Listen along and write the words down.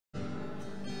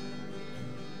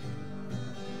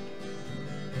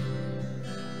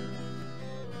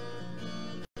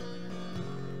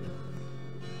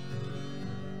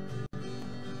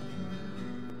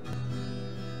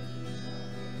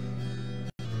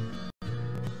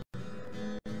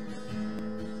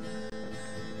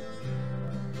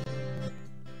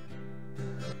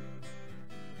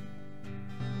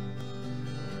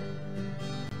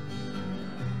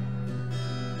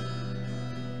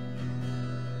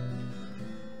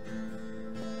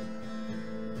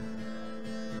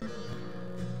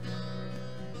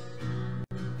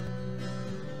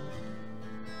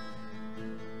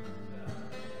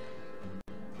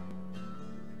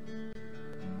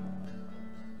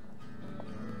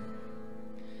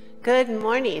Good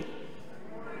morning.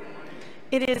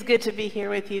 It is good to be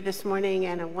here with you this morning,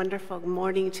 and a wonderful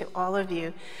morning to all of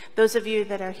you. Those of you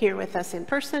that are here with us in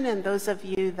person, and those of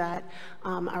you that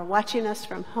are watching us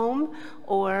from home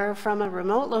or from a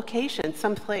remote location,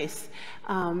 someplace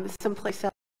else.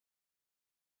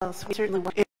 We certainly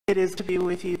want it is to be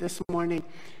with you this morning.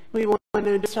 We want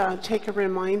to just take a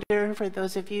reminder for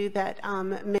those of you that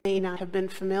may not have been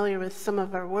familiar with some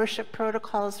of our worship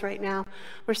protocols right now.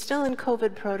 We're still in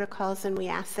COVID protocols, and we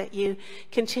ask that you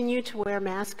continue to wear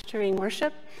masks during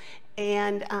worship.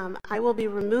 And I will be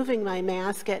removing my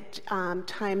mask at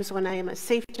times when I am a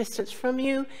safe distance from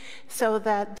you, so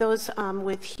that those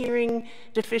with hearing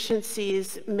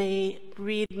deficiencies may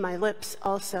read my lips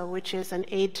also, which is an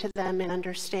aid to them in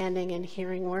understanding and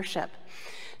hearing worship.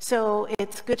 So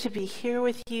it's good to be here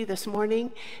with you this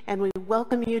morning, and we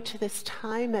welcome you to this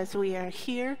time as we are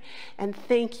here, and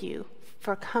thank you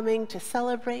for coming to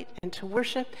celebrate and to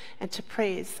worship and to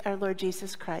praise our Lord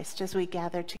Jesus Christ as we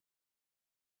gather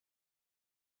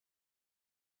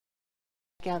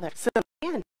together. So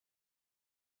again,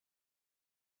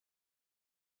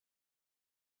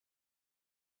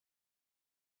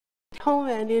 home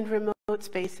and in remote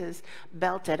spaces,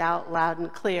 belt it out loud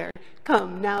and clear.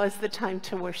 Come, now is the time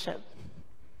to worship.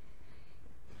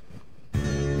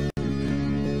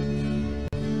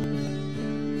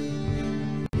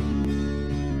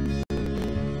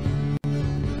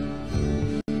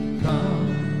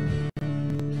 Come,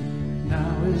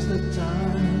 now is the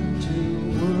time to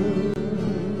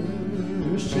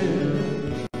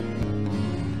worship.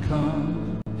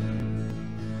 Come,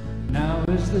 now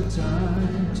is the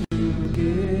time to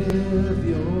give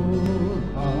your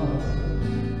heart.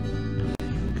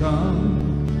 Come,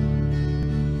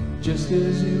 just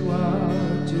as you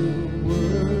are to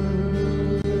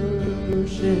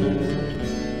worship.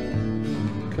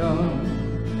 Come,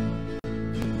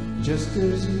 just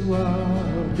as you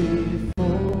are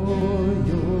before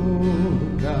your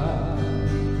God.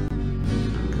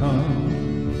 Come.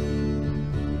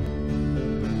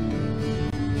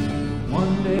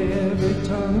 One day every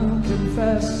tongue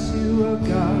confess you are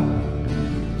God.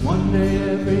 One day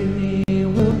every knee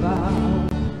will bow.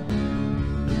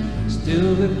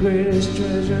 Still the greatest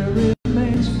treasure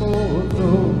remains for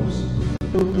those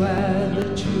who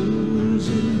gladly choose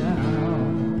you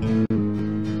now.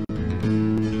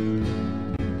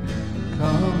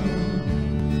 Come,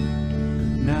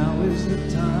 now is the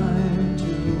time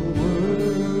to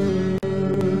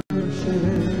worship.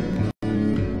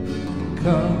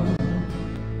 Come,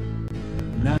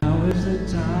 now is the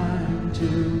time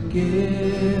to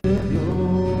give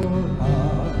your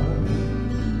heart.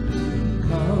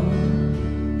 Come,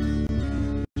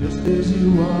 just as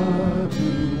you are to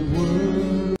worship.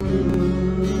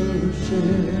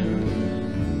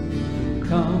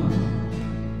 Come,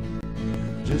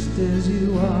 just as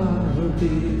you are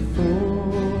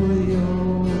before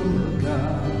your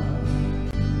God.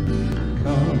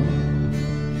 Come.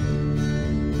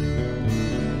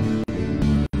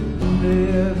 One day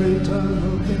every tongue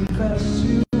will confess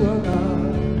you are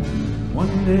God.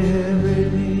 One day every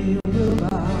knee will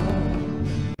bow.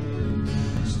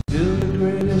 Still the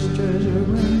greatest treasure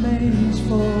remains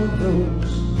for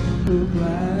those who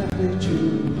gladly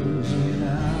choose you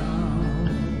now.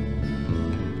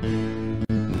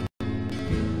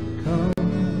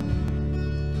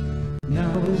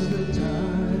 Now is the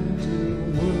time to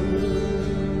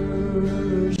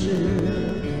worship.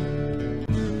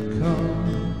 Come,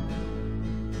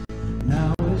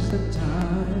 now is the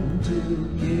time to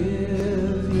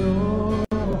give your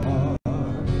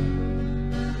heart.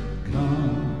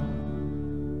 Come.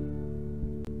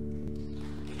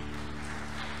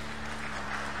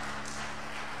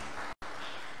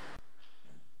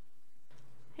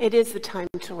 It is the time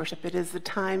to worship. It is the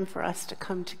time for us to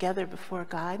come together before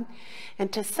God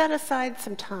and to set aside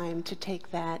some time to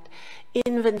take that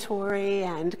inventory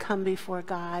and come before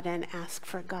God and ask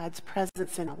for God's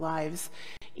presence in our lives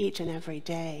each and every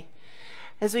day.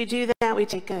 As we do that, we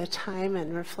take a time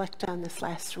and reflect on this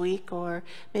last week or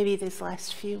maybe these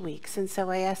last few weeks. And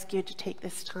so I ask you to take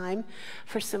this time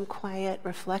for some quiet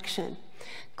reflection.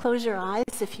 Close your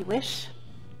eyes if you wish.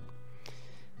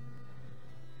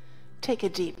 Take a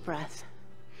deep breath.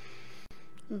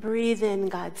 Breathe in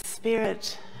God's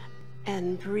Spirit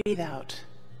and breathe out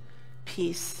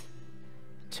peace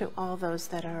to all those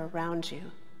that are around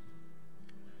you.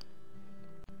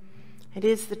 It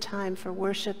is the time for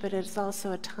worship, but it is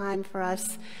also a time for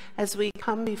us as we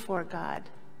come before God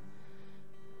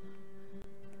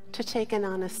to take an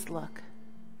honest look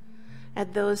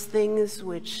at those things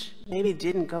which maybe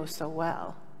didn't go so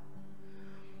well.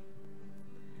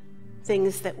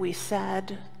 Things that we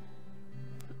said,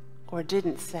 or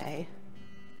didn't say,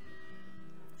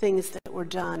 things that were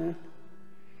done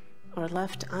or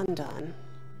left undone,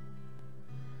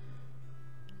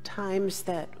 times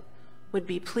that would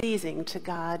be pleasing to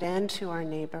God and to our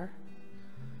neighbor,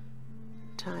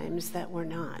 times that were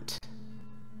not.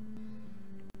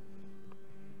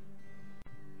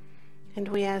 And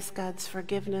we ask God's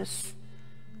forgiveness,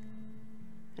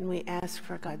 and we ask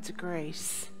for God's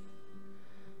grace.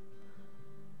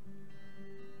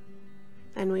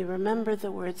 And we remember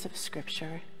the words of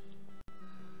Scripture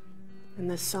in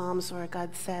the Psalms where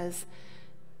God says,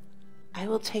 I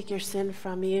will take your sin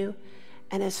from you,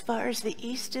 and as far as the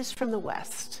east is from the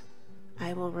west,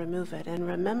 I will remove it and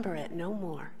remember it no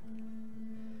more.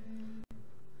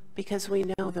 Because we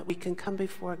know that we can come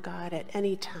before God at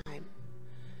any time,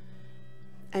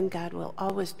 and God will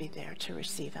always be there to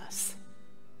receive us.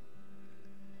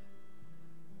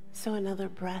 So another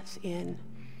breath in,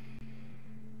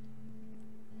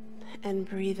 and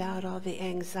breathe out all the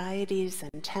anxieties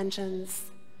and tensions.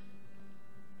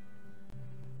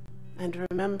 And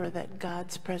remember that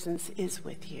God's presence is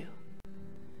with you.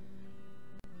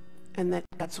 And that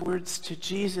God's words to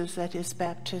Jesus at his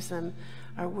baptism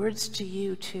are words to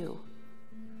you too.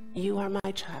 You are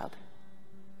my child.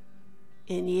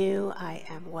 In you I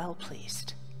am well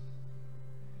pleased.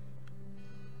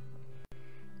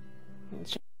 And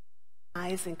shut your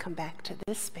eyes and come back to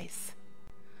this space.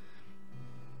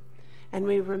 And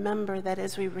we remember that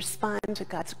as we respond to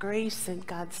God's grace and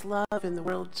God's love in the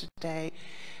world today,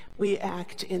 we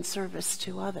act in service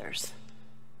to others.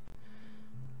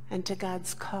 And to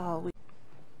God's call, we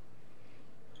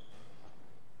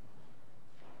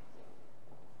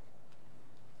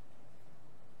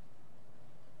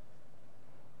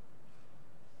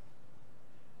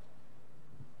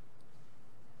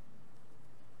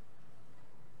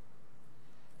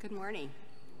Good morning.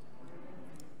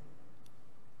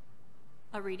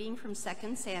 A reading from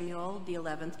 2 Samuel, the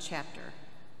 11th chapter.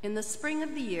 In the spring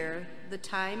of the year, the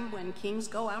time when kings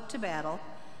go out to battle,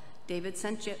 David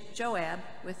sent Joab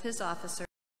with his officers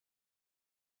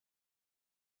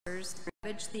to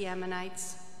ravage the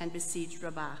Ammonites and besiege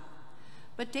Rabbah.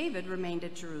 But David remained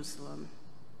at Jerusalem.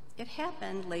 It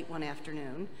happened late one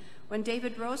afternoon, when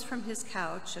David rose from his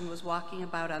couch and was walking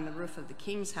about on the roof of the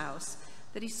king's house,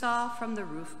 that he saw from the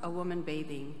roof a woman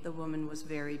bathing. The woman was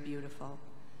very beautiful.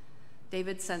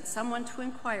 David sent someone to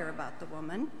inquire about the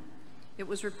woman. It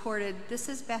was reported, "This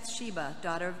is Bathsheba,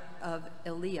 daughter of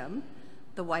Eliam,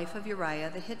 the wife of Uriah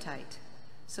the Hittite."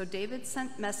 So David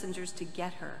sent messengers to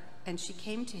get her, and she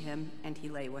came to him, and he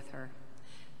lay with her.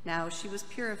 Now she was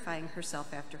purifying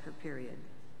herself after her period.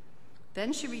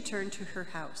 Then she returned to her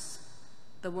house.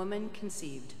 The woman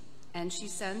conceived, and she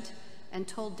sent and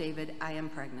told David, "I am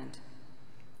pregnant."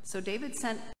 So David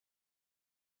sent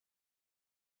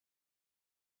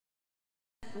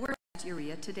word to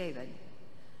Uriah to David.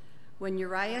 When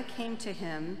Uriah came to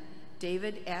him,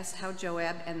 David asked how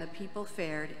Joab and the people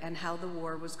fared and how the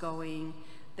war was going.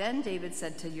 Then David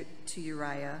said to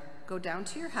Uriah, "Go down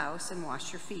to your house and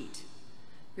wash your feet."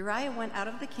 Uriah went out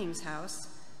of the king's house,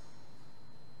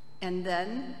 and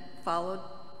then followed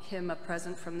him a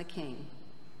present from the king.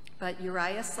 But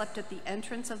Uriah slept at the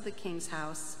entrance of the king's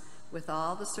house with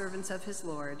all the servants of his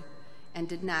lord, and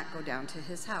did not go down to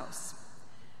his house.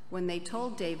 When they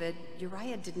told David,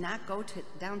 Uriah did not go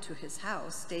down to his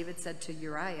house, David said to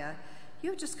Uriah, "You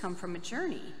have just come from a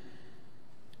journey.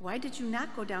 Why did you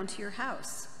not go down to your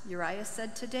house?" Uriah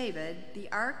said to David,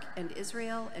 "The ark and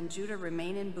Israel and Judah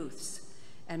remain in booths,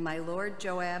 and my lord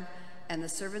Joab and the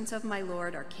servants of my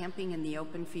lord are camping in the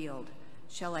open field.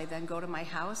 Shall I then go to my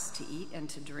house to eat and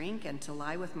to drink and to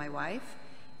lie with my wife?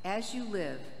 As you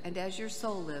live, and as your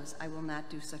soul lives, I will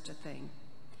not do such a thing."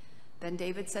 Then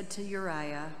David said to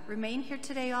Uriah, "Remain here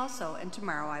today also, and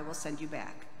tomorrow I will send you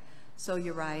back." So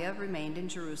Uriah remained in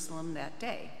Jerusalem that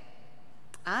day.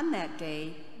 On that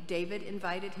day, David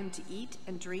invited him to eat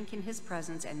and drink in his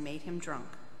presence and made him drunk.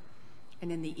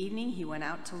 And in the evening he went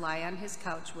out to lie on his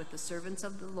couch with the servants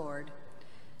of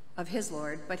his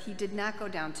lord, but he did not go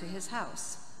down to his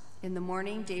house. In the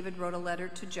morning, David wrote a letter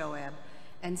to Joab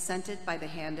and sent it by the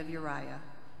hand of Uriah.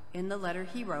 In the letter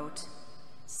he wrote,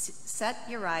 "Set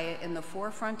Uriah in the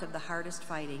forefront of the hardest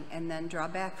fighting, and then draw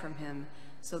back from him,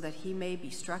 so that he may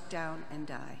be struck down and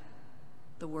die."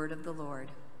 The word of the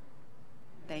Lord.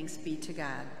 Thanks be to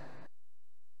God.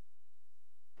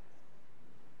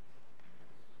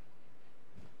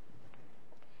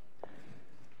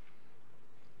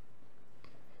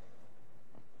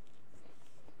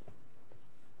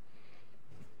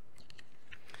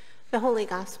 The Holy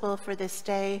Gospel for this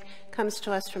day comes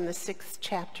to us from the 6th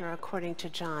chapter according to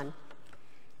John.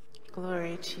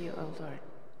 Glory to you, O Lord.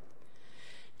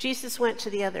 Jesus went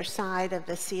to the other side of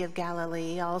the Sea of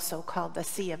Galilee, also called the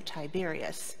Sea of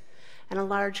Tiberias, and a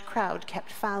large crowd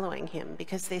kept following him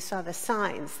because they saw the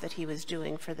signs that he was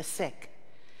doing for the sick.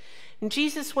 And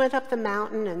Jesus went up the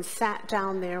mountain and sat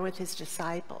down there with his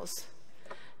disciples.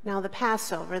 Now the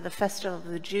Passover, the festival of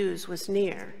the Jews, was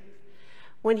near.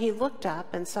 When he looked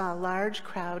up and saw a large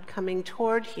crowd coming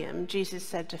toward him, Jesus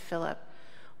said to Philip,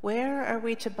 "Where are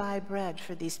we to buy bread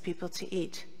for these people to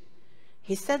eat?"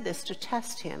 He said this to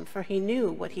test him, for he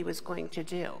knew what he was going to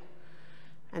do.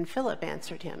 And Philip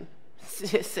answered him,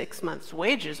 6 months'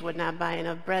 wages would not buy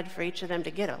enough bread for each of them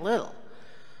to get a little.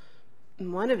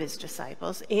 And one of his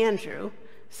disciples, Andrew,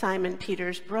 Simon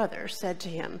Peter's brother, said to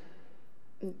him,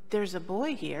 "There's a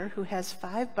boy here who has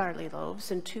 5 barley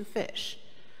loaves and 2 fish,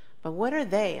 but what are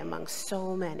they among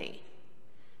so many?"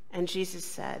 And Jesus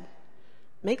said,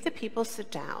 "Make the people sit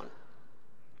down."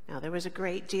 Now there was a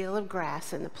great deal of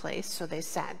grass in the place, so they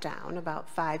sat down, about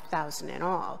 5,000 in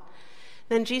all.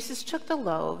 Then Jesus took the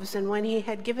loaves, and when he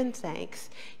had given thanks,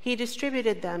 he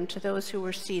distributed them to those who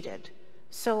were seated.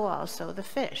 So also the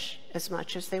fish, as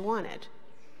much as they wanted.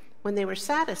 When they were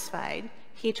satisfied,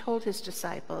 he told his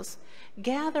disciples,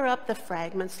 "Gather up the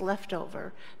fragments left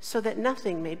over, so that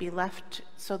nothing may be lost."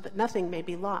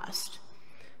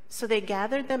 So they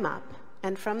gathered them up,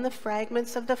 and from the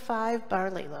fragments of the 5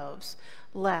 barley loaves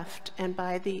left, and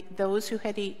by those who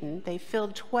had eaten, they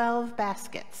filled 12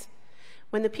 baskets.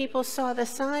 When the people saw the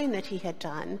sign that he had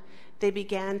done, they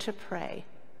began to pray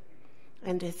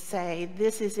and to say,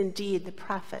 "This is indeed the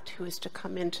prophet who is to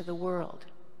come into the world."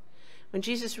 When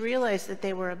Jesus realized that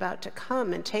they were about to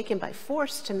come and take him by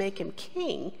force to make him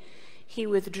king, he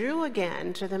withdrew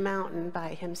again to the mountain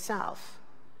by himself.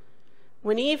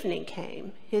 When evening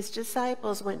came, his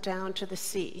disciples went down to the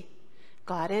sea,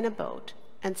 got in a boat,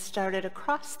 and started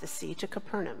across the sea to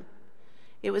Capernaum.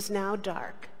 It was now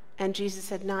dark, and Jesus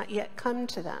had not yet come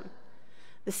to them.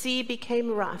 The sea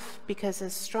became rough because a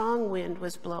strong wind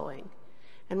was blowing.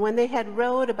 And when they had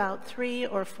rowed about 3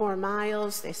 or 4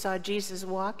 miles, they saw Jesus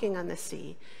walking on the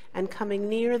sea and coming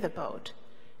near the boat,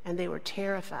 and they were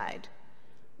terrified.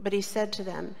 But he said to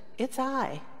them, "It's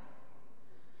I.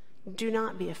 Do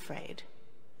not be afraid."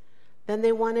 Then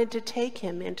they wanted to take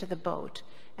him into the boat,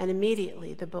 and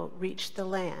immediately the boat reached the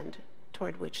land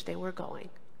toward which they were going.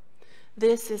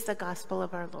 This is the gospel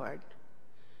of our Lord.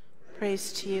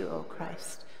 Praise to you, O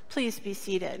Christ. Please be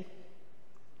seated.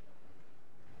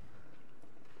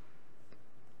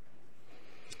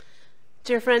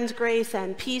 Dear friends, grace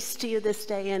and peace to you this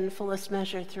day in fullest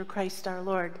measure through Christ our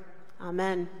Lord.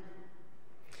 Amen.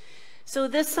 So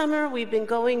this summer we've been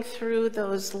going through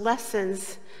those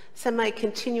lessons,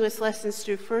 semi-continuous lessons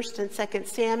through 1st and 2nd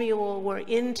Samuel. We're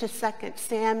into 2nd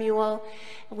Samuel.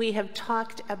 We have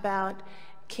talked about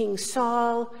King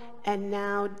Saul and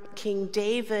now King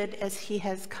David as he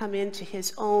has come into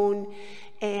his own,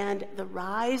 and the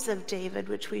rise of David,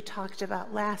 which we talked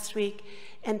about last week.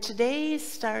 And today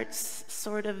starts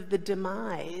sort of the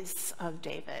demise of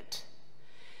David.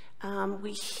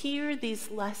 We hear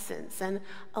these lessons, and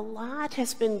a lot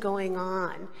has been going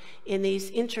on in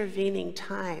these intervening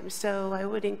times. So I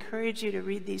would encourage you to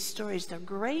read these stories. They're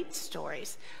great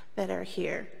stories that are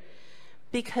here,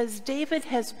 because David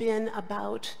has been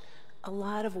about a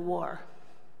lot of war.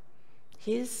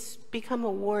 He's become a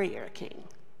warrior king,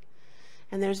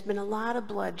 and there's been a lot of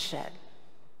bloodshed.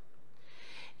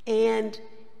 And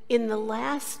in the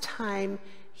last time,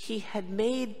 he had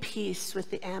made peace with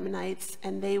the Ammonites,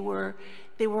 and they were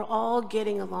all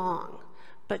getting along.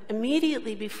 But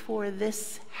immediately before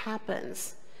this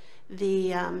happens,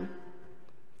 the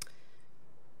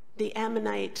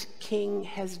Ammonite king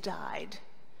has died,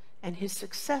 and his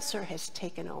successor has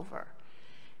taken over.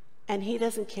 And he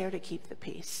doesn't care to keep the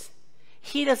peace.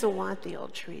 He doesn't want the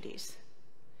old treaties.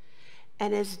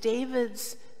 And as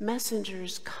David's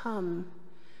messengers come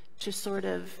to sort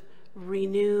of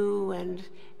renew and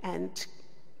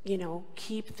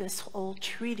keep this old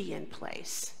treaty in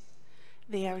place,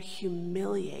 they are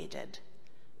humiliated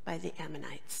by the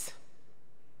Ammonites.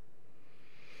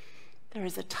 There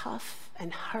is a tough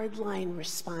and hardline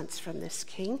response from this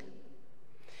king,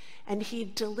 and he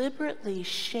deliberately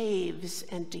shaves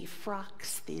and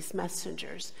defrocks these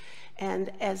messengers,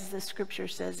 and as the scripture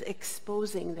says,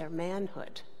 exposing their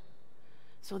manhood.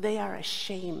 So they are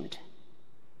ashamed.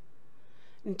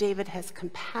 And David has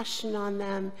compassion on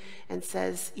them and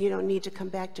says, "You don't need to come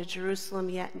back to Jerusalem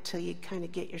yet until you kind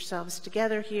of get yourselves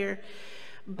together here."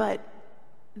 But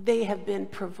they have been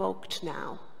provoked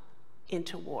now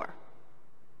into war.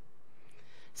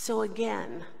 So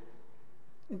again,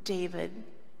 David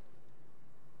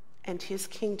and his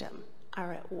kingdom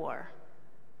are at war.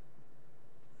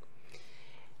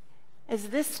 As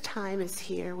this time is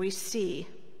here, we see,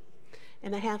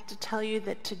 and I have to tell you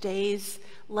that today's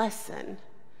lesson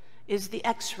is the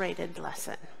X-rated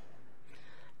lesson.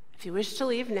 If you wish to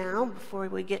leave now, before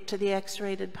we get to the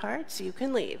X-rated parts, you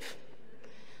can leave.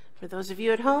 For those of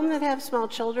you at home that have small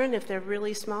children, if they're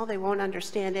really small, they won't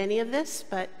understand any of this,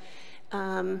 but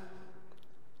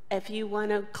if you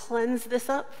want to cleanse this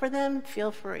up for them,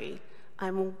 feel free.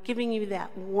 I'm giving you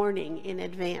that warning in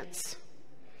advance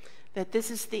that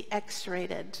this is the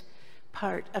X-rated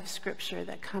part of Scripture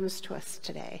that comes to us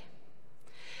today.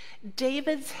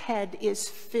 David's head is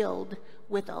filled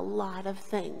with a lot of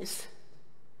things.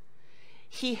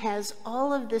 He has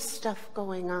all of this stuff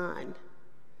going on.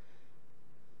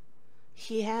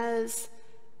 He has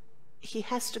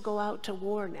to go out to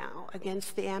war now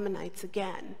against the Ammonites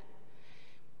again.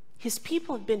 His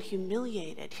people have been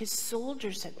humiliated. His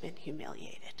soldiers have been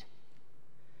humiliated.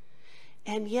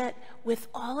 And yet, with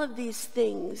all of these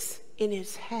things in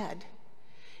his head,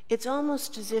 it's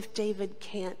almost as if David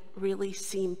can't really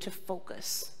seem to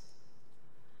focus.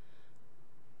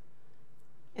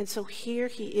 And so here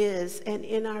he is, and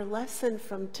in our lesson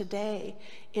from today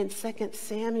in 2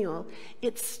 Samuel,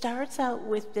 it starts out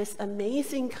with this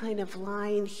amazing kind of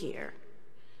line here.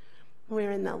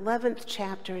 We're in the 11th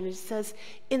chapter, and it says,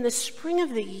 in the spring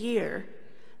of the year,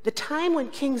 the time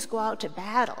when kings go out to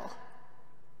battle,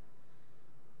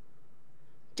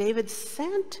 David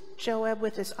sent Joab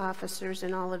with his officers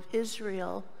and all of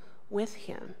Israel with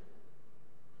him.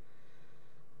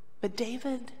 But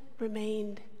David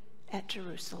remained at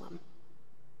Jerusalem.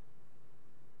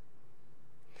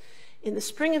 In the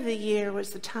spring of the year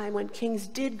was the time when kings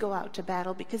did go out to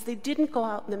battle, because they didn't go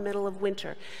out in the middle of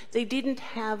winter. They didn't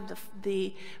have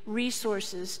the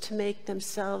resources to make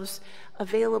themselves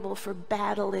available for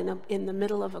battle in the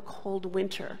middle of a cold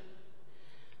winter.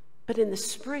 But in the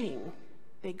spring,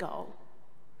 they go.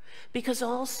 Because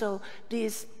also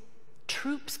these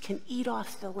troops can eat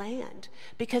off the land,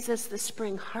 because as the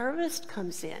spring harvest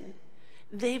comes in,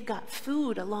 they've got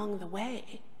food along the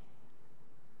way.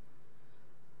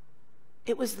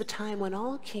 It was the time when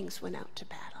all kings went out to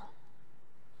battle.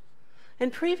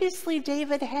 And previously,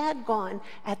 David had gone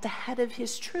at the head of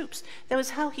his troops. That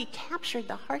was how he captured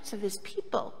the hearts of his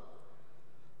people.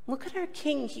 Look at our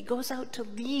king. He goes out to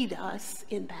lead us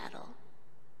in battle.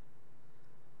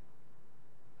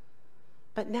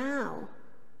 But now,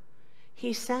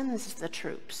 he sends the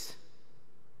troops.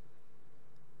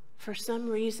 For some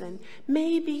reason,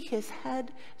 maybe his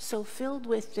head so filled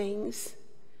with things,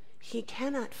 he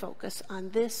cannot focus on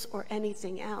this or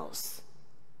anything else.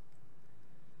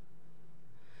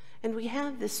 And we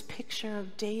have this picture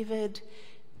of David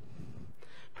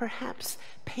perhaps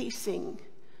pacing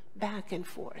back and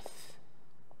forth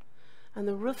on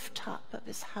the rooftop of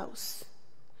his house,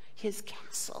 his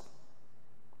castle,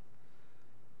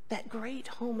 that great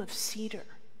home of cedar.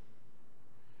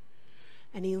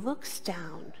 And he looks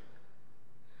down,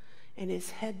 and his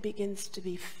head begins to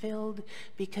be filled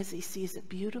because he sees a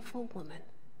beautiful woman.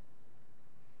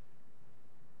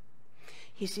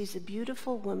 He sees a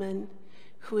beautiful woman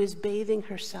who is bathing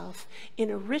herself in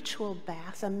a ritual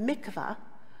bath, a mikvah,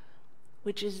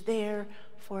 which is there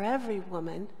for every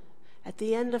woman at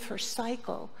the end of her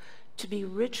cycle to be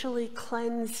ritually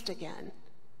cleansed again.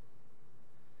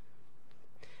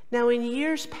 Now, in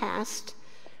years past,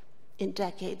 in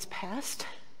decades past,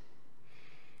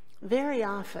 very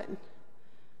often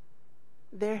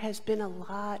there has been a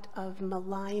lot of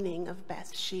maligning of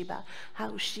Bathsheba,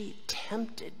 how she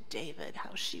tempted David,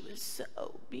 how she was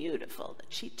so beautiful that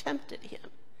she tempted him.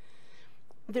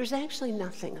 There's actually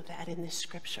nothing of that in this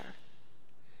scripture.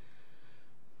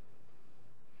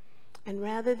 And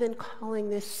rather than calling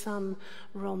this some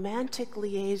romantic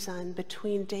liaison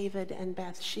between David and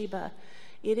Bathsheba,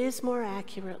 it is more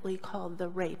accurately called the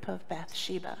rape of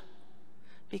Bathsheba.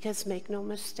 Because make no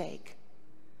mistake,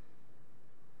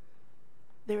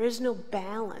 there is no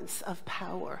balance of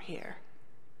power here.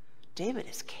 David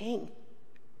is king.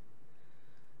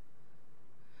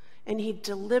 And he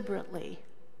deliberately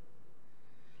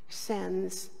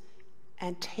sends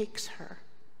and takes her.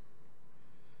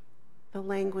 The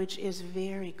language is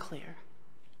very clear.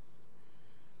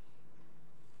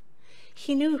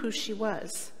 He knew who she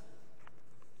was.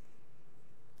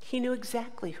 He knew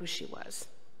exactly who she was.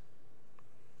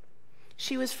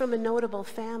 She was from a notable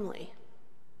family.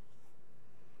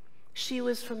 She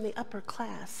was from the upper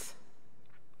class.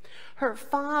 Her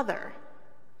father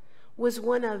was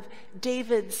one of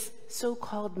David's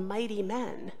so-called mighty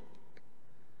men.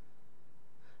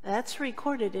 That's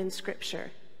recorded in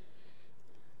Scripture,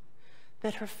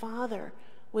 that her father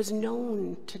was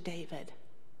known to David.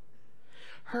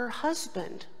 Her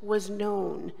husband was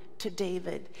known to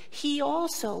David. He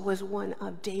also was one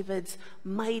of David's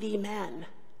mighty men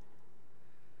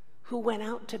who went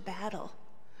out to battle,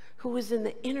 who was in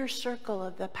the inner circle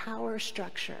of the power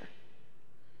structure.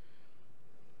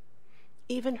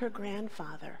 Even her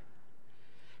grandfather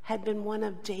had been one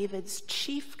of David's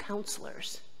chief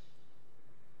counselors.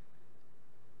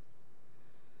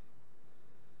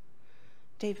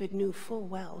 David knew full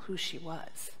well who she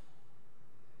was.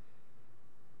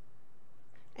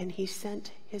 And he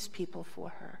sent his people for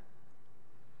her.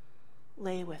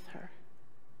 Lay with her.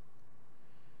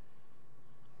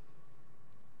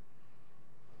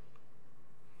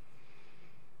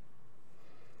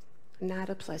 Not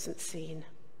a pleasant scene.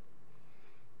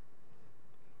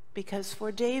 Because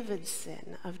for David's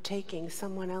sin of taking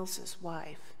someone else's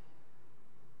wife,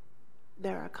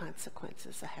 there are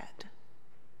consequences ahead.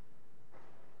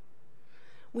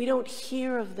 We don't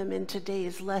hear of them in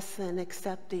today's lesson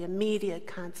except the immediate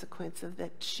consequence of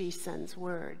that she sends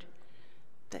word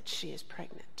that she is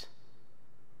pregnant.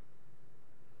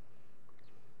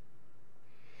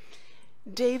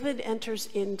 David enters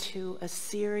into a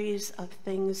series of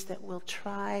things that will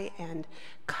try and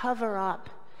cover up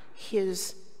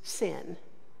his sin,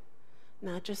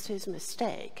 not just his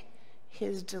mistake,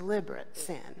 his deliberate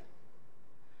sin.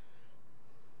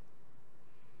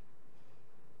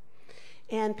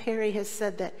 Ann Perry has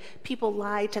said that people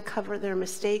lie to cover their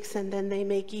mistakes, and then they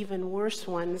make even worse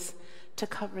ones to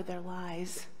cover their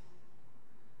lies.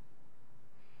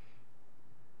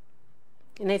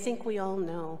 And I think we all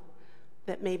know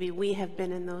that maybe we have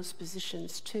been in those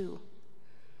positions too,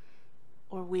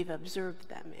 or we've observed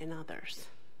them in others.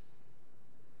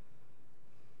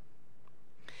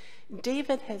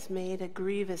 David has made a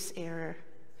grievous error.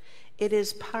 It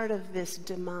is part of this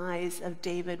demise of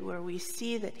David where we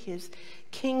see that his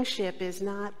kingship is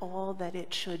not all that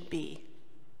it should be.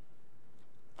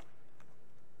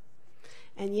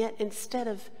 And yet, instead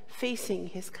of facing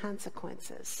his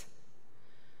consequences,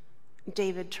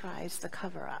 David tries the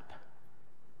cover-up.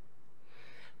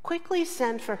 Quickly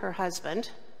send for her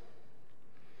husband,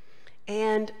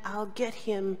 and I'll get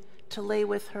him to lay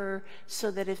with her so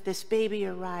that if this baby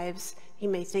arrives, he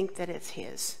may think that it's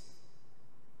his.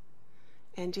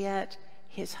 And yet,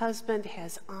 his husband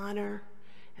has honor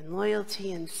and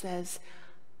loyalty and says,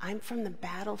 I'm from the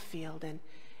battlefield and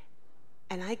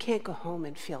I can't go home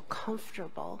and feel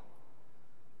comfortable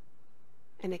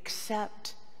and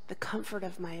accept the comfort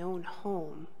of my own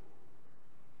home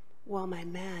while my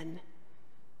men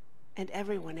and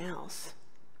everyone else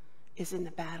is in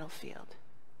the battlefield.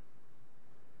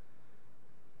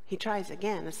 He tries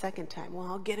again a second time. Well,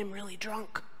 I'll get him really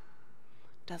drunk.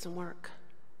 Doesn't work.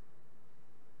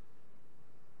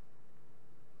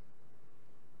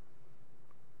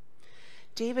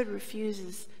 David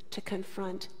refuses to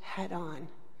confront head-on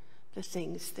the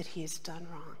things that he has done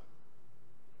wrong.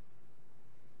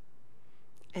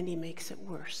 And he makes it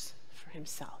worse for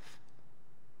himself.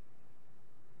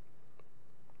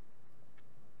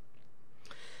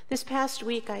 This past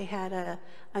week I had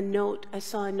a note, I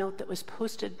saw a note that was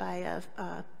posted by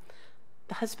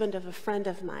the husband of a friend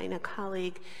of mine, a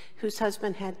colleague whose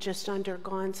husband had just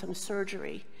undergone some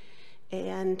surgery.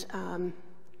 And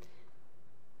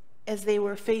as they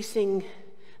were facing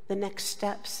the next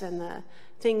steps and the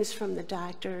things from the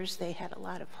doctors, they had a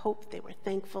lot of hope. They were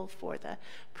thankful for the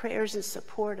prayers and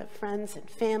support of friends and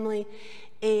family.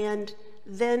 And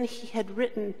then he had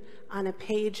written on a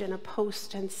page in a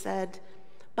post and said,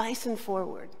 "Bison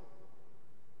forward."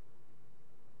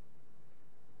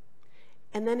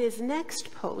 And then his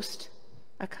next post,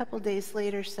 a couple days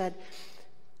later, said,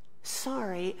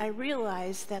 "Sorry, I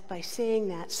realize that by saying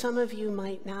that, some of you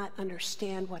might not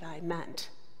understand what I meant."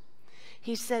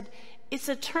 He said, "It's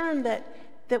a term that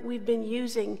we've been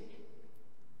using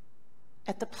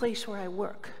at the place where I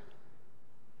work."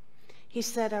 He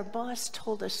said, "Our boss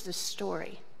told us this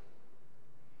story."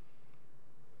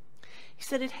 He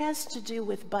said, "It has to do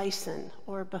with bison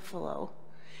or buffalo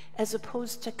as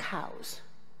opposed to cows."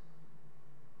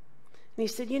 And he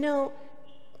said, "You know,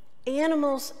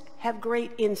 animals have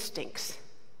great instincts.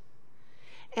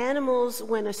 Animals,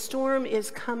 when a storm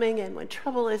is coming and when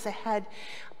trouble is ahead,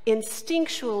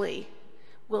 instinctually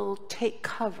will take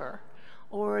cover,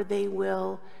 or they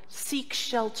will seek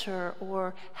shelter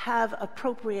or have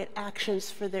appropriate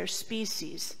actions for their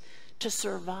species to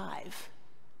survive."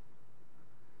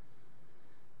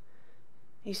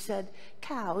 He said,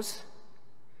 "Cows,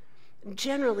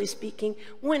 generally speaking,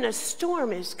 when a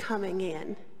storm is coming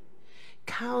in,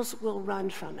 cows will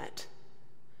run from it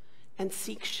and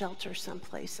seek shelter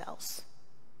someplace else.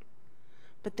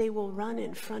 But they will run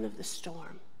in front of the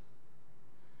storm.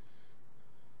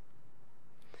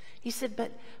 He said,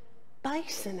 but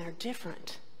bison are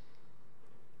different.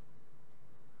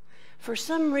 For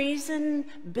some reason,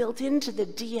 built into the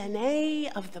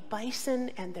DNA of the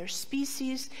bison and their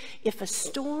species, if a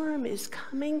storm is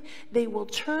coming, they will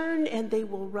turn and they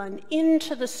will run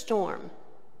into the storm.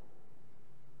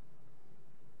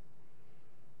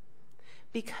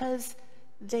 Because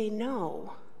they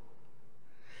know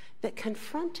that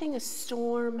confronting a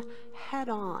storm head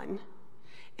on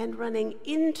and running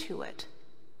into it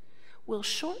will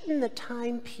shorten the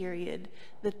time period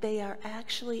that they are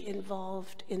actually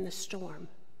involved in the storm,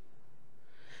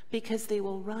 because they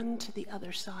will run to the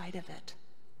other side of it.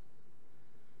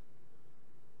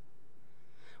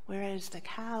 Whereas the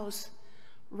cows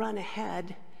run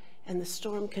ahead and the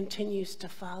storm continues to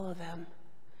follow them,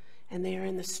 and they are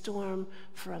in the storm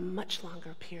for a much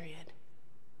longer period.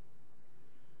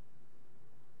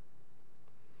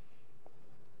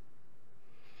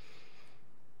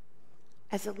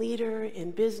 As a leader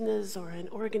in business or an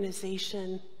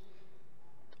organization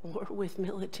or with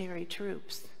military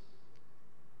troops,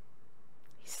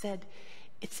 he said,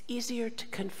 it's easier to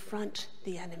confront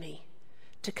the enemy,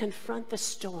 to confront the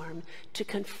storm, to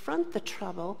confront the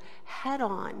trouble head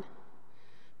on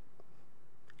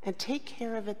and take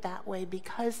care of it that way,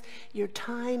 because your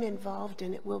time involved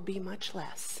in it will be much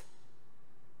less.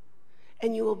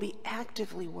 And you will be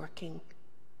actively working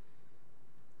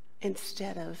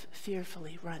instead of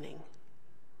fearfully running.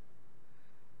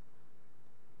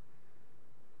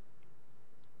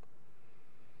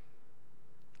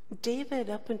 David,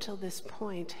 up until this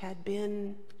point, had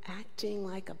been acting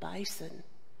like a bison.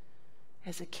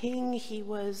 As a king, he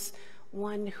was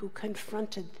one who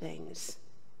confronted things.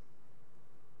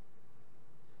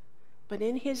 But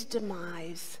in his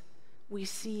demise, we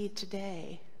see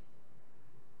today,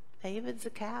 David's a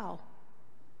cow.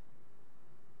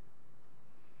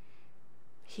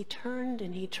 He turned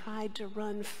and he tried to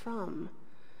run from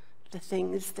the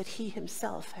things that he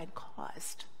himself had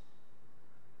caused.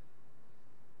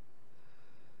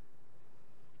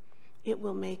 It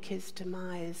will make his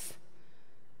demise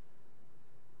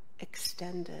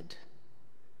extended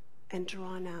and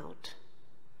drawn out,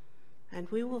 and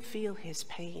we will feel his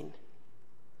pain,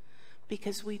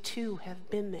 because we too have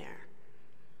been there,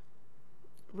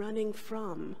 running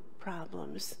from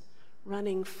problems,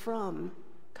 running from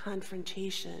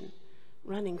confrontation,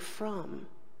 running from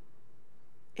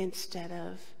instead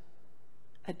of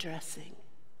addressing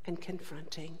and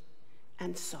confronting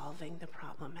and solving the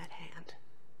problem at hand.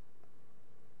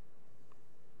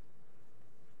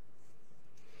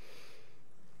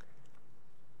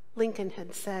 Lincoln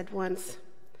had said once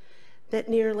that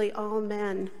nearly all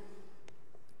men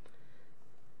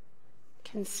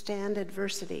can stand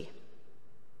adversity.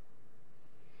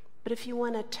 But if you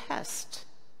want to test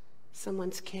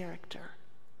someone's character,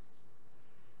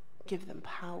 give them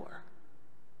power.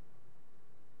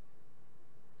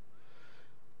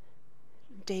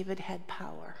 David had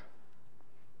power,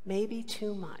 maybe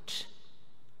too much.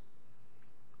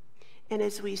 And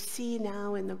as we see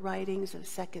now in the writings of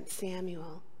 2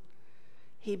 Samuel,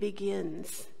 he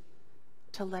begins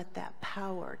to let that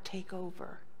power take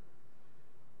over.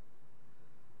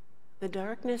 The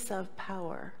darkness of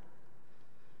power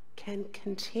can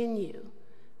continue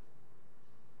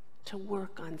to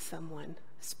work on someone,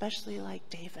 especially like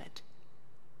David,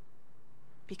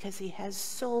 because he has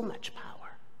so much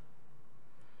power.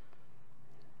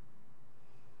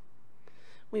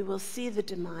 We will see the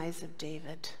demise of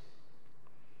David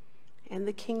and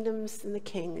the kingdoms and the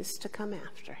kings to come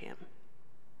after him.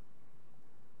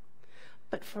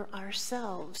 But for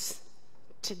ourselves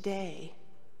today,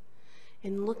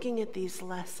 in looking at these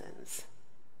lessons,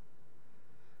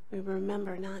 we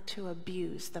remember not to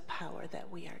abuse the power that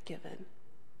we are given,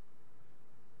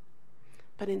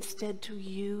 but instead to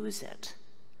use it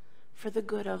for the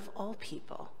good of all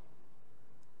people.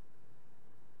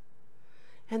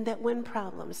 And that when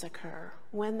problems occur,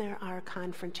 when there are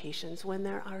confrontations, when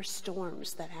there are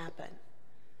storms that happen,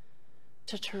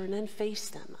 to turn and face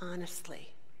them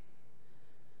honestly,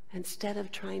 instead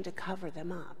of trying to cover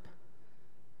them up.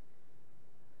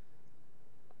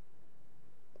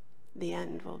 The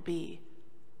end will be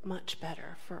much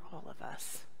better for all of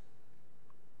us.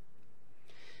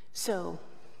 So,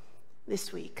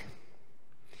 this week,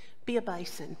 be a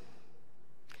bison,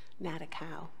 not a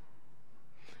cow.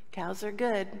 Cows are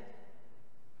good,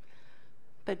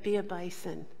 but be a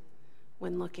bison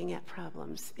when looking at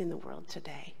problems in the world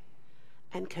today,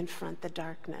 and confront the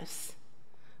darkness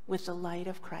with the light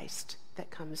of Christ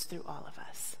that comes through all of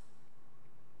us.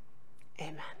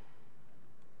 Amen.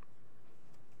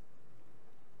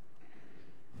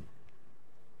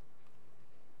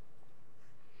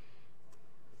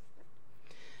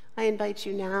 I invite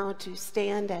you now to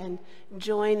stand and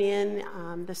join in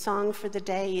the song for the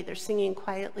day, either singing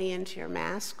quietly into your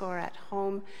mask or at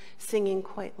home singing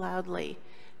quite loudly,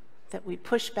 that we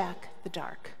push back the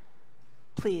dark.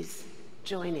 Please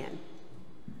join in.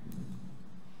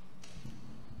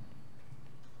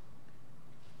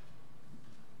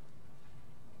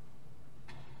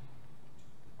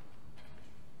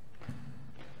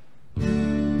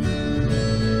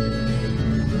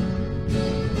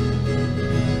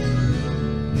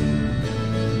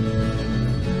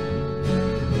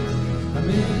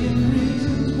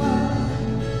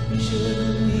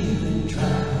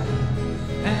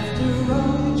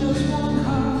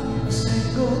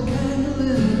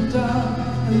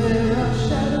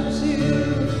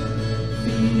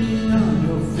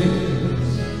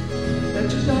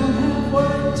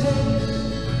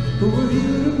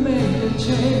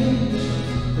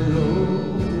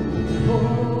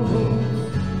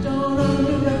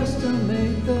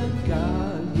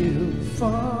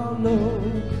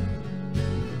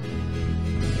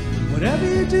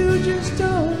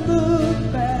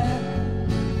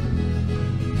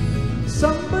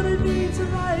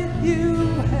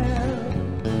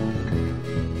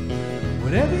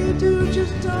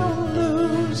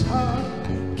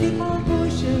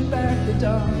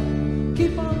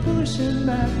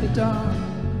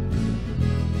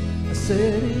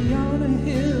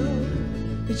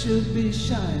 Should be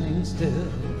shining still.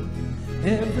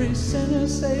 Every sinner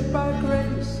saved by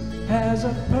grace has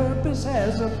a purpose,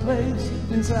 has a place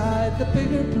inside the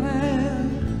bigger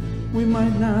plan we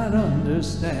might not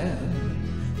understand.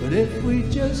 But if we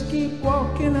just keep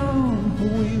walking on,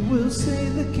 we will see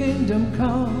the kingdom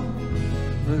come.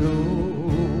 But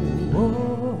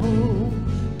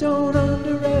don't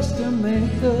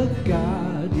underestimate the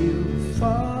God you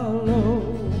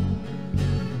follow.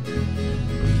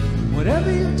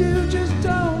 Whatever you do, just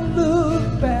don't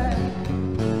look back,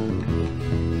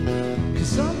 'cause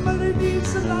somebody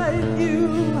needs the light you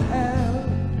have.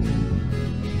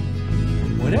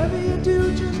 Whatever you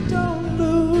do, just don't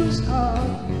lose heart.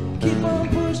 Keep on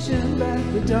pushing back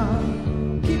the dark.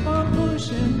 Keep on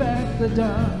pushing back the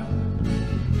dark.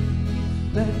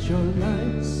 Let your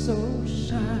light so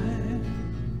shine.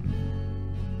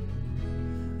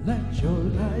 Let your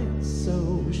light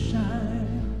so shine.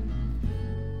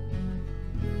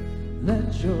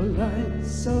 Let your light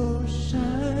so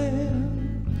shine.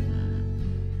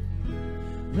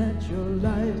 Let your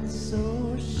light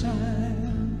so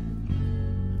shine.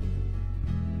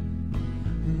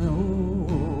 No,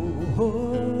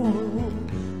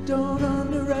 don't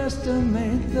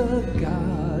underestimate the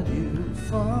God you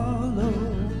follow.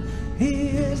 He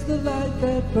is the light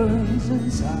that burns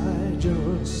inside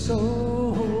your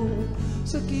soul.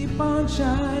 So keep on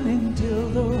shining till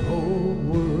the whole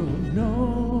world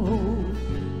knows.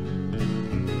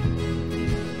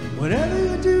 Whatever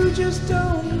you do, just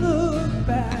don't look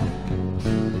back.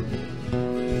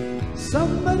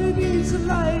 Somebody needs the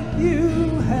light you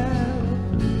have.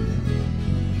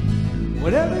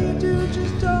 Whatever you do,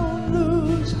 just don't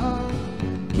lose heart.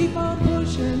 Keep on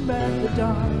pushing back the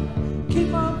dark.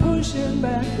 Keep on pushing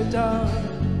back the dark.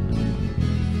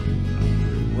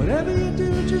 Whatever you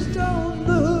do, just don't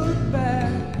look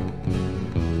back,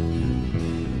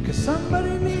 'cause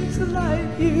somebody needs the light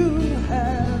you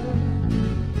have.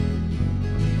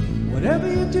 Whatever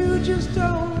you do, just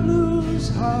don't lose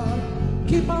heart.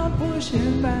 Keep on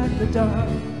pushing back the dark.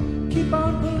 Keep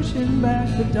on pushing back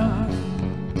the dark.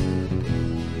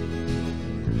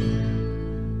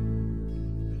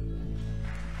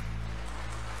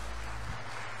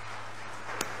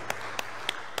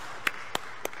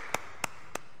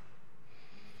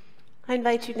 I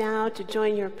invite you now to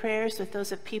join your prayers with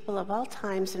those of people of all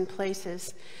times and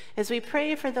places as we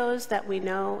pray for those that we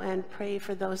know and pray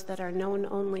for those that are known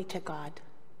only to God.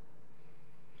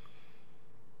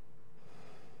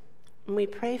 And we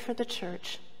pray for the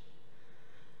church.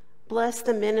 Bless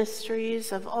the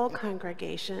ministries of all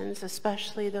congregations,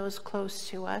 especially those close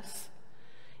to us.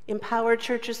 Empower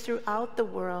churches throughout the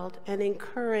world and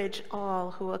encourage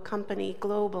all who accompany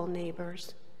global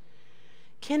neighbors.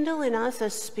 Kindle in us a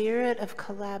spirit of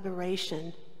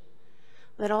collaboration,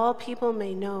 that all people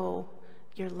may know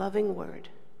your loving word.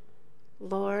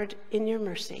 Lord, in your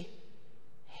mercy,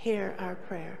 hear our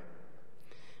prayer.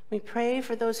 We pray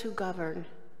for those who govern.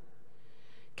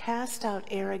 Cast out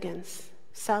arrogance,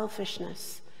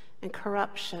 selfishness, and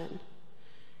corruption.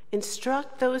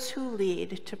 Instruct those who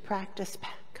lead to practice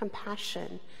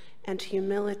compassion and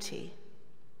humility.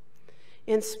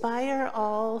 Inspire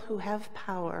all who have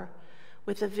power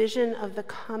with a vision of the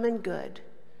common good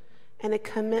and a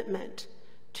commitment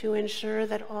to ensure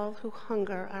that all who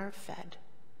hunger are fed.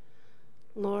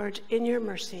 Lord, in your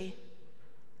mercy,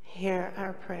 hear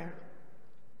our prayer.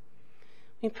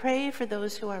 We pray for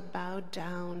those who are bowed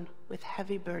down with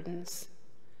heavy burdens,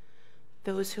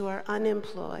 those who are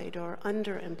unemployed or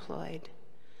underemployed,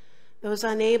 those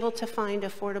unable to find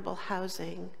affordable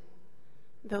housing,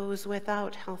 those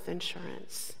without health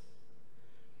insurance.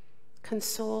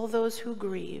 Console those who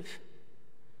grieve.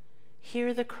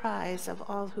 Hear the cries of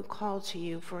all who call to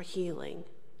you for healing.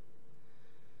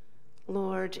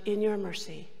 Lord, in your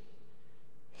mercy,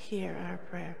 hear our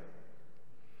prayer.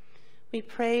 We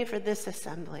pray for this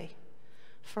assembly,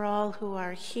 for all who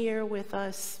are here with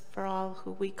us, for all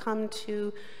who we come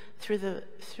to through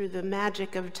the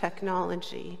magic of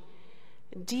technology.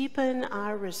 Deepen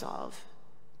our resolve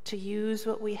to use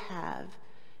what we have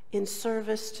in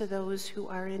service to those who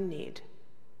are in need.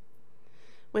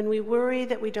 When we worry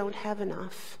that we don't have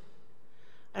enough,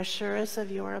 assure us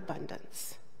of your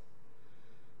abundance.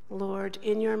 Lord,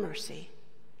 in your mercy,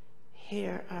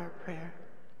 hear our prayer.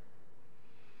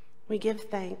 We give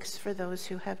thanks for those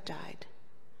who have died.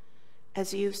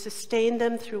 As you've sustained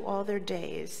them through all their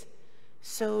days,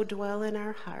 so dwell in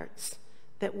our hearts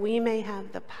that we may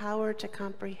have the power to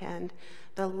comprehend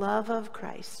the love of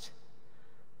Christ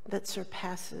that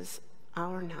surpasses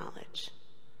our knowledge.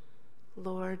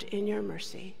 Lord, in your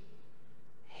mercy,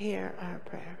 hear our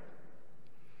prayer.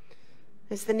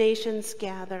 As the nations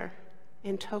gather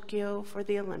in Tokyo for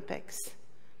the Olympics,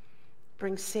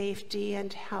 bring safety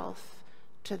and health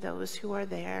to those who are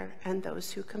there and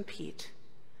those who compete.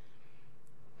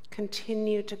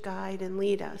 Continue to guide and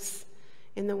lead us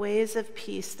in the ways of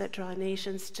peace that draw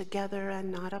nations together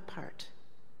and not apart.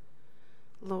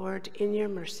 Lord, in your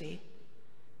mercy,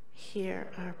 hear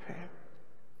our prayer.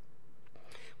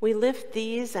 We lift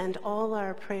these and all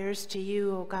our prayers to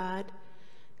you, O God,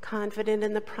 confident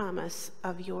in the promise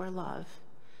of your love.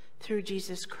 Through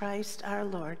Jesus Christ our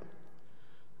Lord.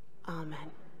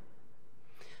 Amen.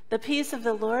 The peace of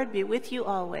the Lord be with you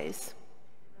always.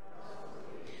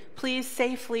 Please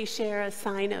safely share a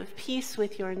sign of peace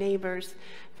with your neighbors.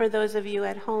 For those of you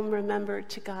at home, remember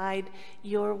to guide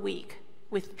your week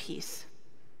with peace.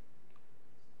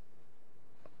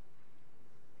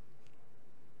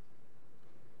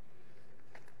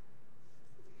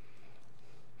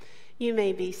 You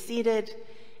may be seated,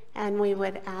 and we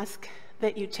would ask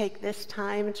that you take this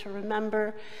time to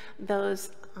remember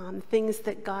those things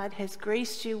that God has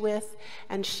graced you with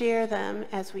and share them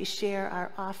as we share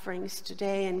our offerings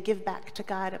today and give back to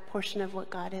God a portion of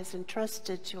what God has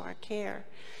entrusted to our care.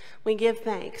 We give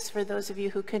thanks for those of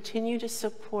you who continue to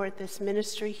support this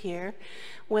ministry here,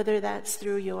 whether that's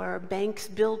through your bank's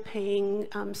bill paying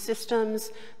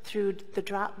systems, through the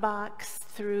Dropbox,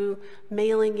 through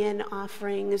mailing in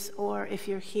offerings, or if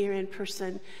you're here in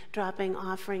person, dropping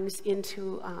offerings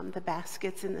into the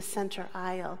baskets in the center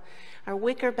aisle. Our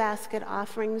wicker basket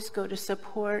offerings go to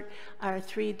support our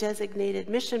 3 designated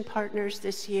mission partners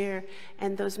this year,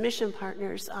 and those mission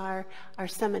partners are our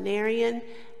seminarian,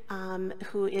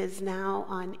 who is now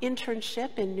on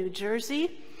internship in New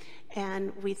Jersey.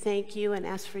 And we thank you and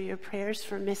ask for your prayers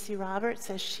for Missy Roberts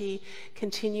as she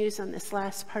continues on this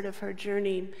last part of her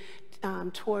journey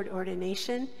toward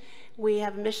ordination. We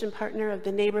have a mission partner of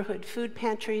the neighborhood food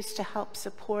pantries to help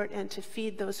support and to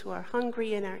feed those who are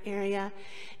hungry in our area.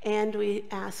 And we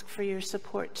ask for your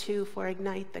support too for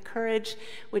Ignite the Courage,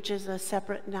 which is a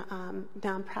separate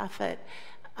nonprofit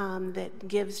that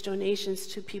gives donations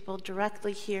to people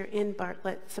directly here in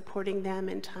Bartlett, supporting them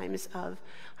in times of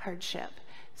hardship.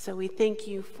 So we thank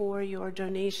you for your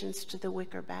donations to the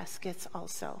wicker baskets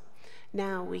also.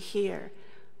 Now we hear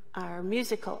our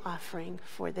musical offering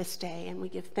for this day, and we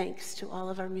give thanks to all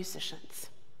of our musicians.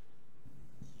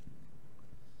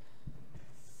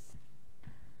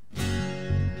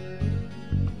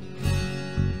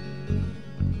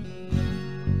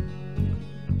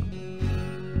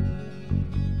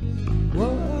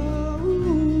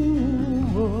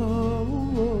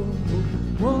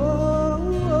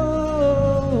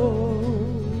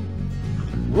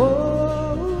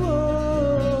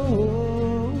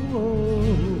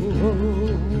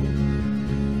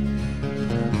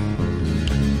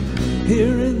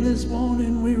 Here in this worn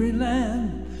and weary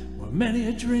land, where many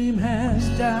a dream has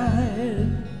died,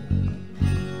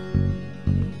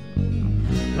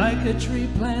 like a tree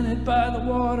planted by the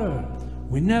water,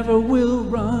 we never will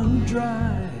run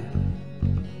dry.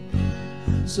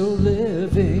 So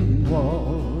living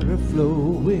water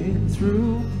flowing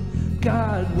through,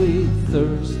 God, we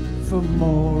thirst for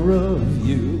more of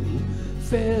you.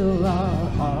 Fill our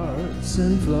hearts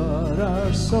and flood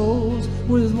our souls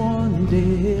with one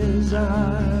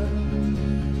desire,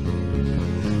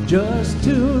 just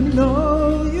to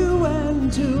know you and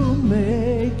and to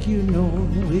make you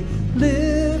known. We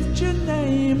lift your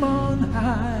name on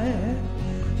high.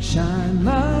 Shine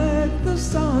like the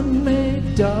sun,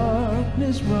 make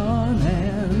darkness run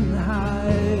and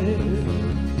hide.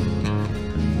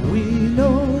 We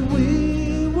know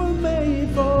we were made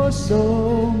for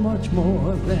so much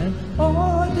more than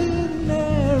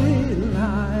ordinary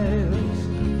lives.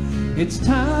 It's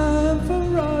time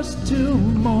for us to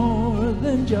more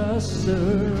than just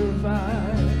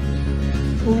survive.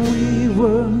 We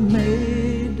were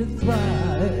made to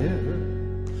thrive.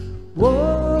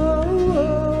 Whoa,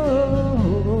 whoa,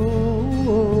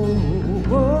 whoa,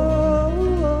 whoa,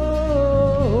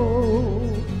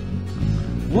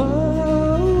 whoa.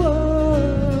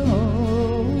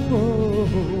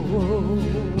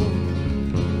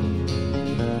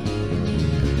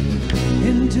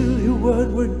 Into your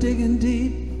word we're digging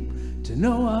deep to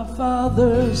know our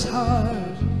Father's heart.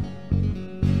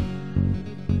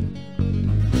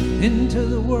 Into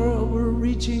the world we're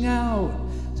reaching out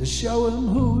to show him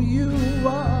who you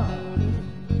are.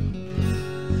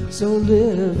 So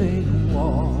living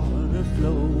water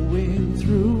flowing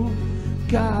through,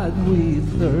 God, we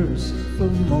thirst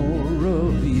for more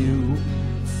of you.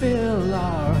 Fill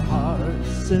our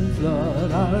hearts and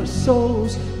flood our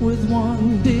souls with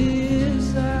one desire,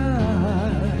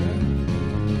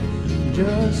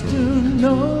 just to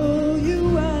know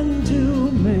you and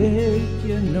to make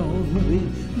you known. We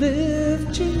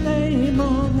lift your name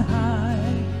on high.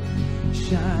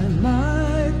 Shine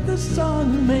like the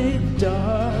sun, make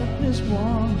darkness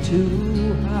want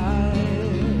to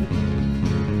hide.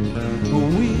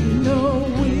 We know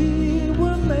we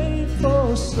were made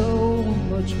for so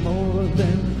much more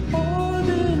than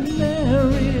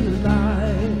ordinary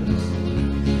lives.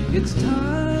 It's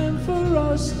time for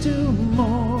us to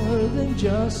more than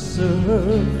just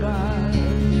survive.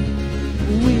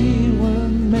 We were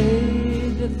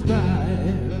made to thrive.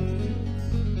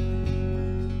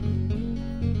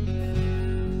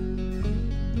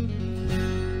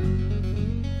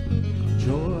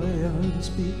 Joy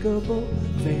unspeakable,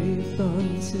 faith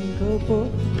unsinkable,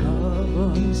 love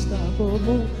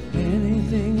unstoppable,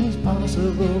 anything is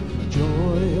possible.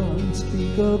 Joy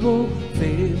unspeakable,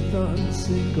 faith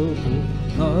unsinkable,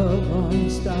 love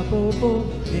unstoppable,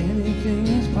 anything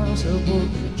is possible.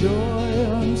 Joy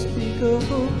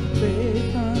unspeakable,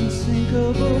 faith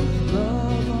unsinkable,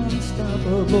 love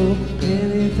unstoppable,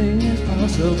 anything is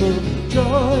possible.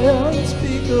 Joy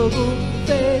unspeakable,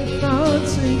 faith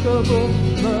unsinkable,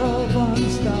 love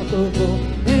unstoppable,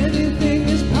 anything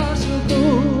is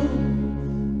possible.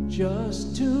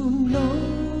 Just to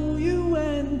know you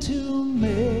and to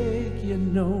make you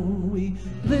known, we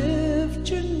lift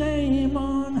your name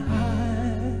on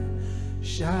high.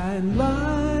 Shine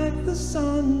like the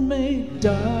sun, make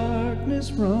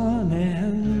darkness run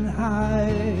and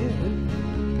hide.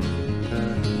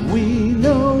 We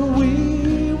know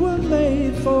we were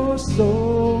made for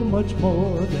so much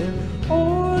more than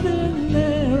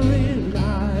ordinary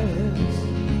lives.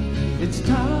 It's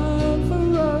time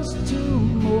for us to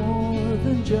more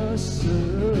than just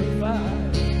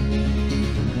survive.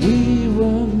 We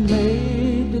were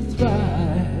made to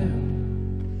thrive.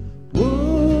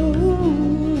 Whoa, whoa,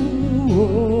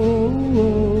 whoa,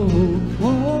 whoa,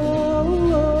 whoa.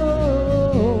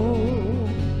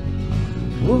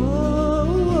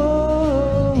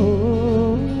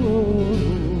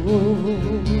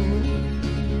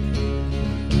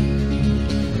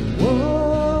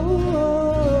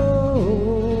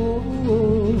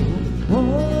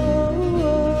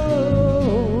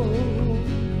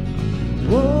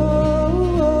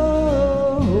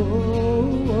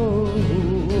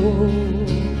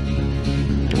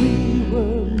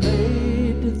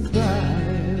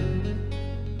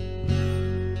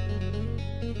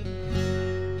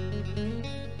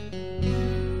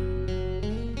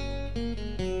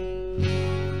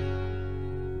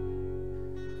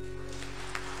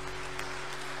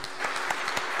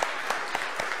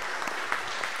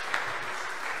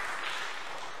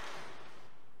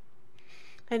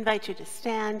 I invite you to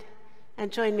stand and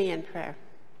join me in prayer.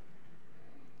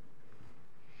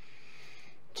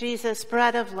 Jesus,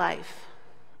 bread of life,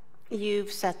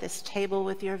 you've set this table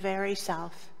with your very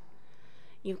self.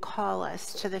 You call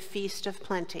us to the feast of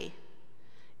plenty.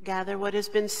 Gather what has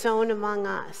been sown among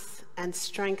us and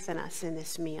strengthen us in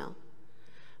this meal.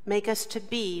 Make us to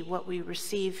be what we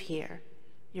receive here,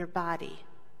 your body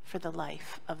for the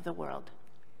life of the world.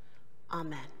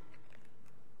 Amen.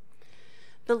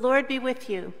 The Lord be with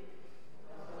you.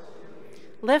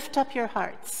 Lift up your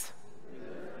hearts.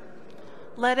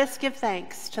 Let us give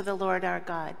thanks to the Lord our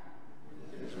God.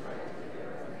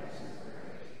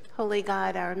 Holy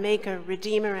God, our maker,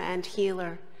 redeemer, and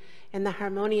healer, in the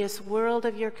harmonious world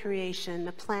of your creation,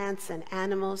 the plants and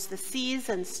animals, the seas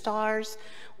and stars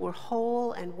were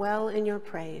whole and well in your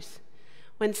praise.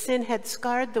 When sin had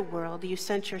scarred the world, you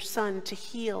sent your Son to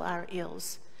heal our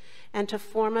ills and to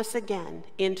form us again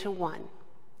into one.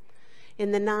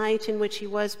 In the night in which he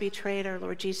was betrayed, our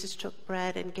Lord Jesus took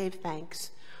bread and gave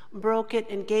thanks, broke it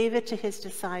and gave it to his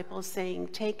disciples, saying,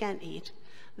 "Take and eat.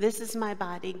 This is my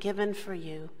body given for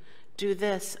you. Do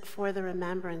this for the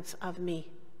remembrance of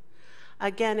me."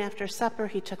 Again, after supper,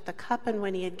 he took the cup, and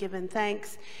when he had given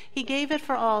thanks, he gave it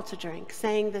for all to drink,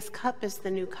 saying, "This cup is the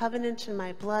new covenant in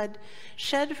my blood,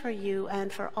 shed for you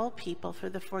and for all people for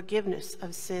the forgiveness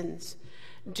of sins.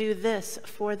 Do this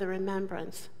for the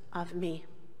remembrance of me."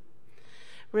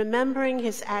 Remembering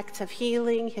his acts of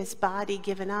healing, his body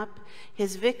given up,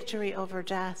 his victory over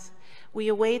death, we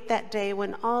await that day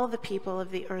when all the people of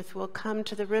the earth will come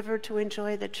to the river to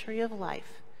enjoy the tree of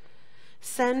life.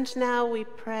 Send now, we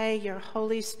pray, your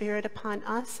Holy Spirit upon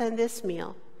us and this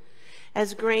meal.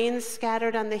 As grains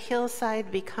scattered on the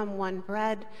hillside become one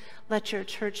bread, let your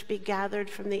church be gathered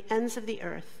from the ends of the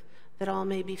earth, that all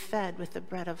may be fed with the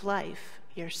bread of life,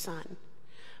 your Son.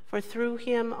 For through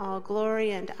him all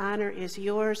glory and honor is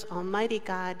yours, Almighty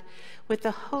God, with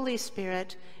the Holy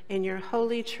Spirit in your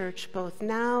holy church, both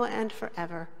now and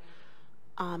forever.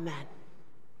 Amen.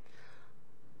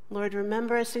 Lord,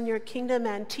 remember us in your kingdom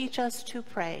and teach us to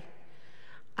pray.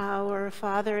 Our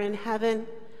Father in heaven,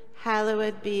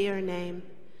 hallowed be your name.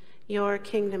 Your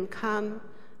kingdom come,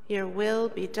 your will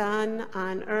be done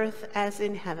on earth as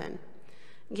in heaven.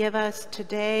 Give us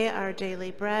today our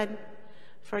daily bread.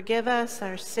 Forgive us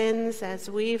our sins as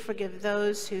we forgive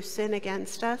those who sin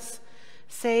against us.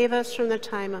 Save us from the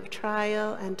time of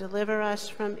trial and deliver us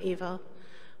from evil.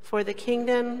 For the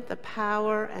kingdom, the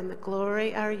power, and the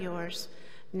glory are yours,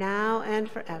 now and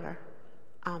forever.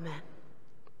 Amen.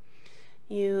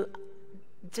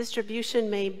 Distribution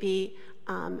may be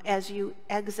as you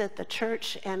exit the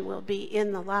church and will be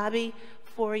in the lobby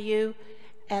for you.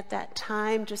 At that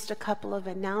time, just a couple of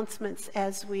announcements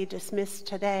as we dismiss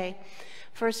today.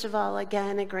 First of all,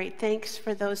 again, a great thanks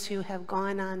for those who have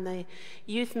gone on the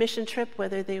youth mission trip,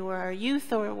 whether they were our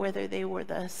youth or whether they were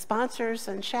the sponsors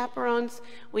and chaperones.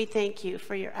 We thank you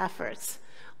for your efforts.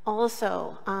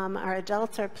 Also, our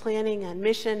adults are planning on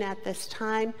mission at this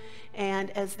time,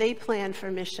 and as they plan for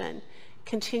mission,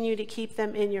 continue to keep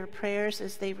them in your prayers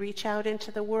as they reach out into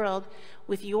the world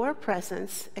with your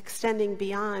presence extending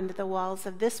beyond the walls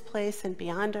of this place and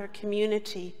beyond our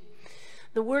community.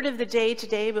 The word of the day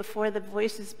today, before the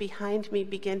voices behind me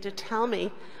begin to tell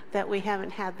me that we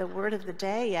haven't had the word of the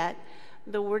day yet,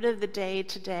 the word of the day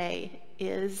today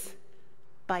is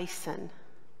bison.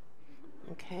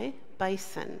 Okay,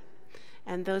 bison.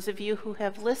 And those of you who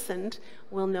have listened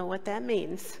will know what that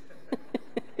means.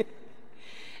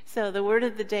 So the word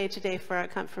of the day today for our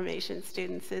confirmation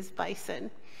students is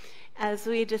bison. As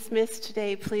we dismiss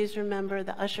today, please remember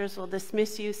the ushers will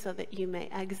dismiss you so that you may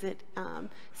exit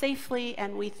safely,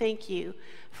 and we thank you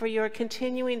for your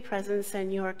continuing presence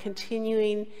and your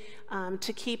continuing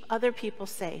to keep other people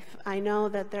safe. I know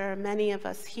that there are many of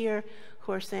us here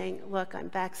who are saying, look, I'm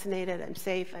vaccinated, I'm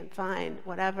safe, I'm fine,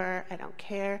 whatever, I don't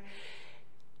care.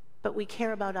 But we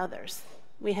care about others.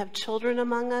 We have children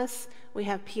among us. We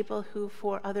have people who,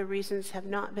 for other reasons, have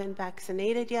not been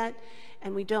vaccinated yet,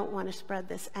 and we don't want to spread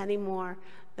this any more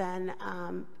than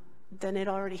it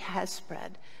already has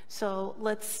spread. So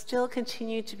let's still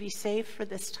continue to be safe for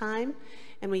this time,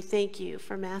 and we thank you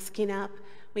for masking up.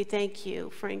 We thank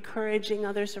you for encouraging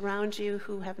others around you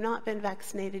who have not been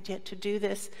vaccinated yet to do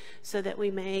this so that we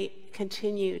may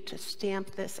continue to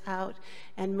stamp this out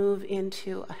and move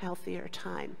into a healthier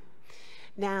time.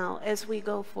 Now, as we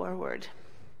go forward,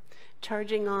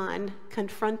 charging on,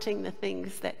 confronting the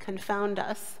things that confound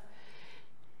us,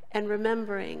 and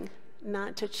remembering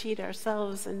not to cheat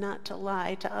ourselves and not to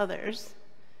lie to others,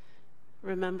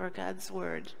 remember God's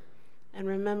word, and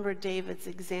remember David's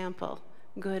example,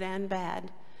 good and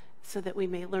bad, so that we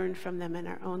may learn from them in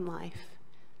our own life.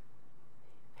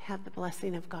 Have the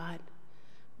blessing of God.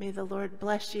 May the Lord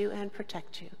bless you and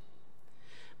protect you.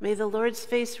 May the Lord's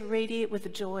face radiate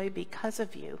with joy because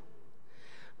of you.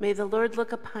 May the Lord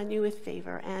look upon you with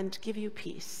favor and give you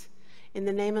peace. In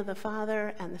the name of the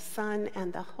Father, and the Son,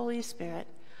 and the Holy Spirit.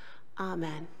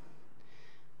 Amen.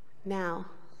 Now,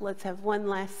 let's have one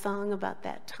last song about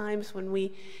that times when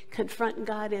we confront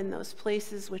God in those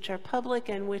places which are public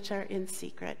and which are in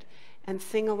secret. And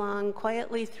sing along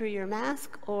quietly through your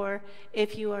mask, or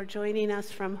if you are joining us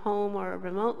from home or a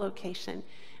remote location,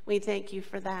 we thank you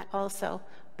for that also.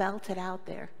 Belt it out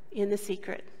there in the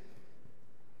secret.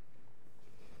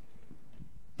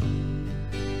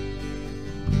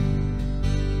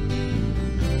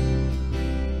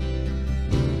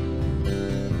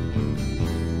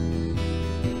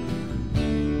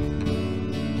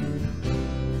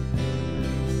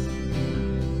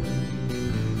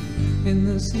 in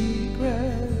the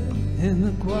secret, in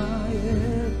the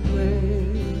quiet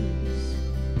place,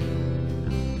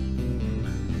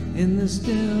 in the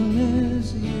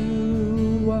stillness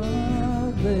you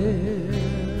are there,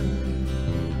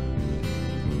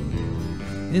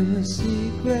 in the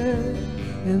secret,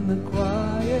 in the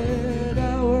quiet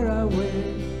hour I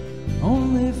wait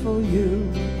only for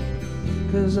you,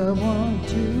 'cause I want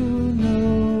to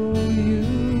know you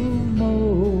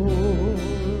more.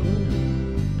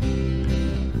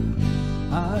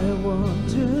 I want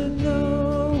to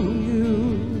know you,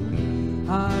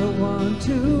 I want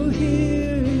to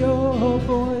hear your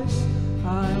voice,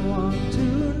 I want to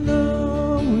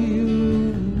know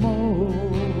you more.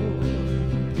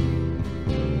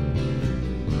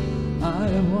 I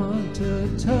want to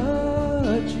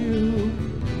touch you,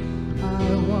 I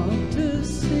want to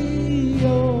see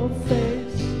your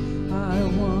face, I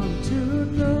want to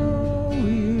know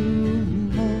you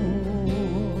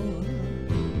more.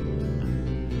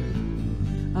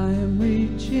 I am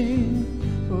reaching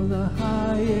for the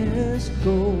highest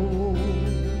goal,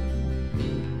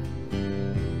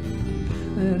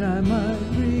 that I might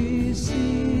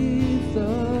receive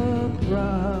the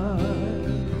prize.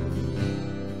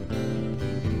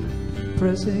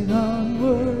 Pressing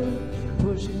onward,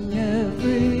 pushing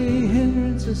every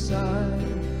hindrance aside,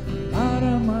 out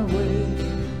of my way,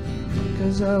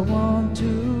 'cause I want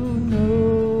to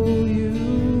know you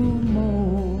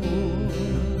more.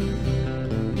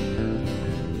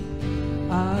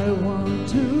 I want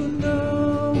to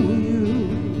know you,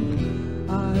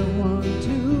 I want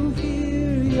to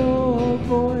hear your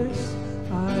voice,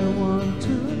 I want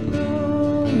to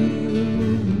know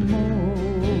you more.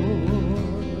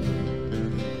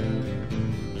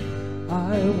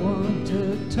 I want to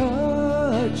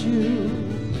touch you,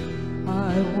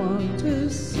 I want to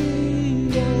see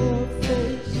your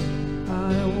face,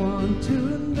 I want to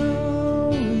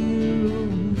know you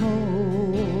more.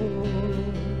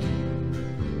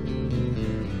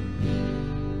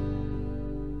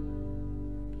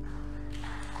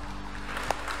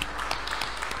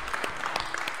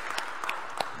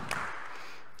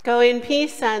 Go in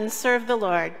peace and serve the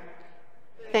Lord.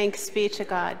 Thanks be to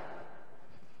God.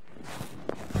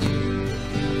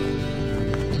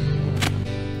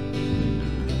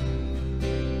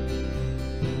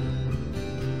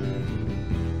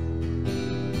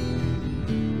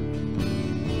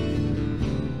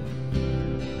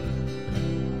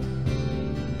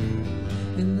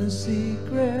 In the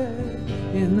secret,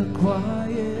 in the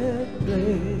quiet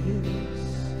place,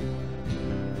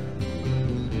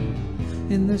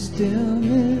 in the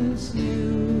stillness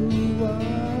you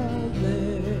are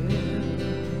there,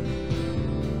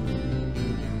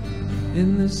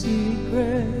 in the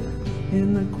secret,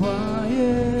 in the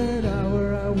quiet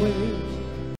hour I wait